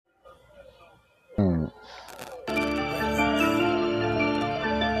Mm.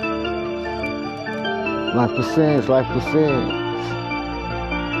 Life of sins, life of sins.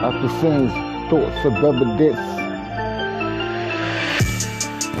 Life of sins, thoughts of evidence.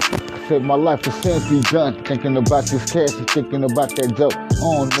 Said my life of sins be done. Thinking about this cash and thinking about that dope.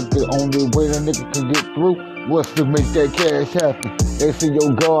 Nigga, only way a nigga can get through was to make that cash happen. They say,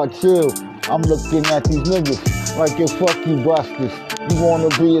 yo, God, chill. I'm looking at these niggas like you fuck you busters. You wanna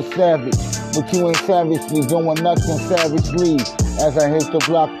be a savage, but you ain't savagely doing nothing savagely. As I hit the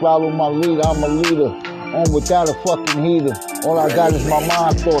block, follow my leader, I'm a leader. On without a fucking heater. All I got is my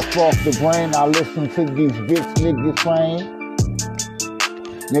mind thoughts off the brain. I listen to these bitch niggas praying.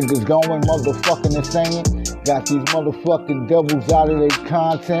 Niggas going motherfucking insane. Got these motherfucking devils out of their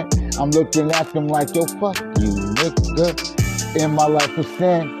content. I'm looking at them like, yo, fuck you, nigga. In my life of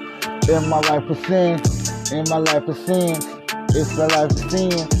sin. In my life of sin. In my life of sins. It's the life of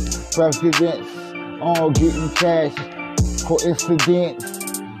sin. Presidents, getting cash. Coincidence.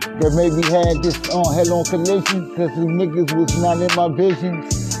 That maybe had this head-on collision. Cause the niggas was not in my vision.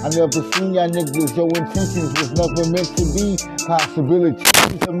 I never seen y'all niggas, your intentions was never meant to be.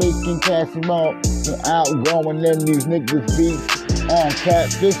 Possibilities of making cash out and outgoing them these niggas beats.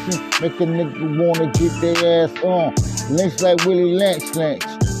 Catfishing, make a nigga wanna get their ass on. Lynch like Willie Lynch.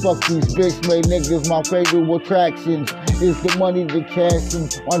 Fuck these bitch made niggas, my favorite attractions. Is the money to cash them.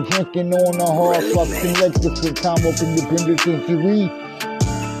 I'm drinking on the hard fucking liquor for time up in the penitentiary.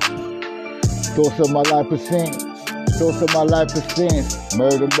 Thoughts of my life of sin. Thoughts of my life of sins.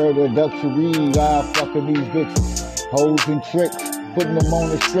 Murder, luxury, live fucking these bitches. Hoes and tricks, putting them on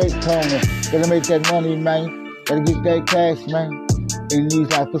the straight corner. Gotta make that money, man. Gotta get that cash, man. In these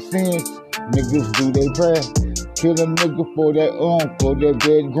life of sins, niggas do their prayer. Kill a nigga for that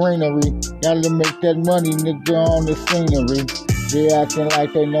dead greenery. Gotta make that money, nigga, on the scenery. They acting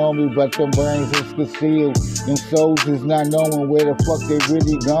like they know me, but them brains is concealed. Them souls is not knowing where the fuck they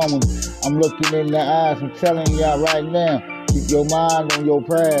really going. I'm looking in the eyes, I'm telling y'all right now, keep your mind on your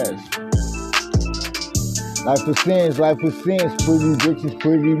prayers. Life of sins, pretty bitches,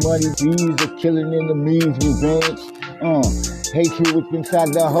 pretty money, these are killing enemies, revenge. Hatred within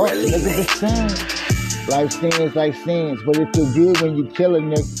inside the heart, nigga, the sin. Life sins like sins, but it feel good when you kill a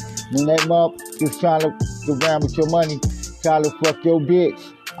nigga. When that mop just trying to go around with your money, try to fuck your bitch.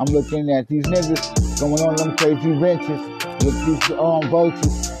 I'm looking at these niggas going on them crazy benches with these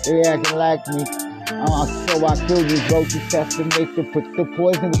vultures. They acting like me. So I kill these vultures, assassinate to put the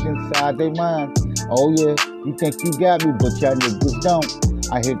poison inside their mind. Oh yeah, you think you got me, but y'all niggas don't.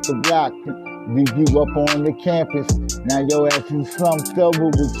 I hit the block, leave you up on the campus. Now your ass is slum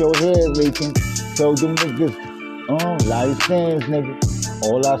stubble with your head leaking. So them niggas, life sins, nigga.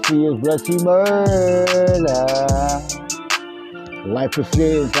 All I see is bloody murder. Life of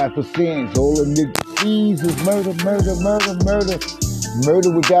sins, all a nigga sees is murder.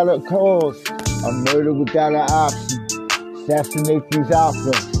 Murder without a cause, a murder without an option. Assassinate these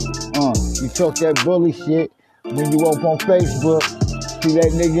offers. You talk that bully shit when you up on Facebook. See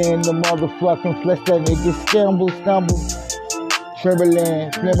that nigga in the motherfucking flesh, that nigga stumble.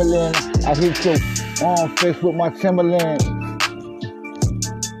 Trembling. I hit your face with my Timberland.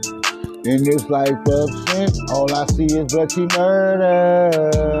 In this life of sin, all I see is bloody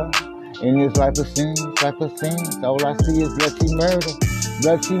murder. In this life of sins, all I see is bloody murder.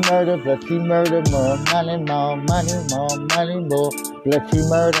 Bloody murder, more money, more.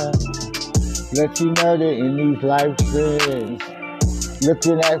 Bloody murder in these life sins.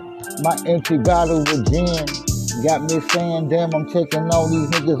 Looking at my empty bottle of gin, got me saying, damn, I'm taking all these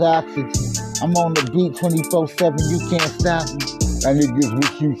niggas' oxygen. I'm on the beat 24/7, you can't stop me. Y'all niggas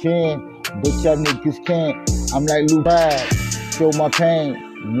wish you can, but y'all niggas can't. I'm like Lou Brad, show my pain.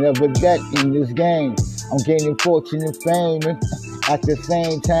 Never that in this game. I'm gaining fortune and fame at the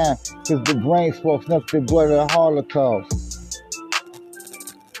same time, cause the brain sparks nothing but a holocaust.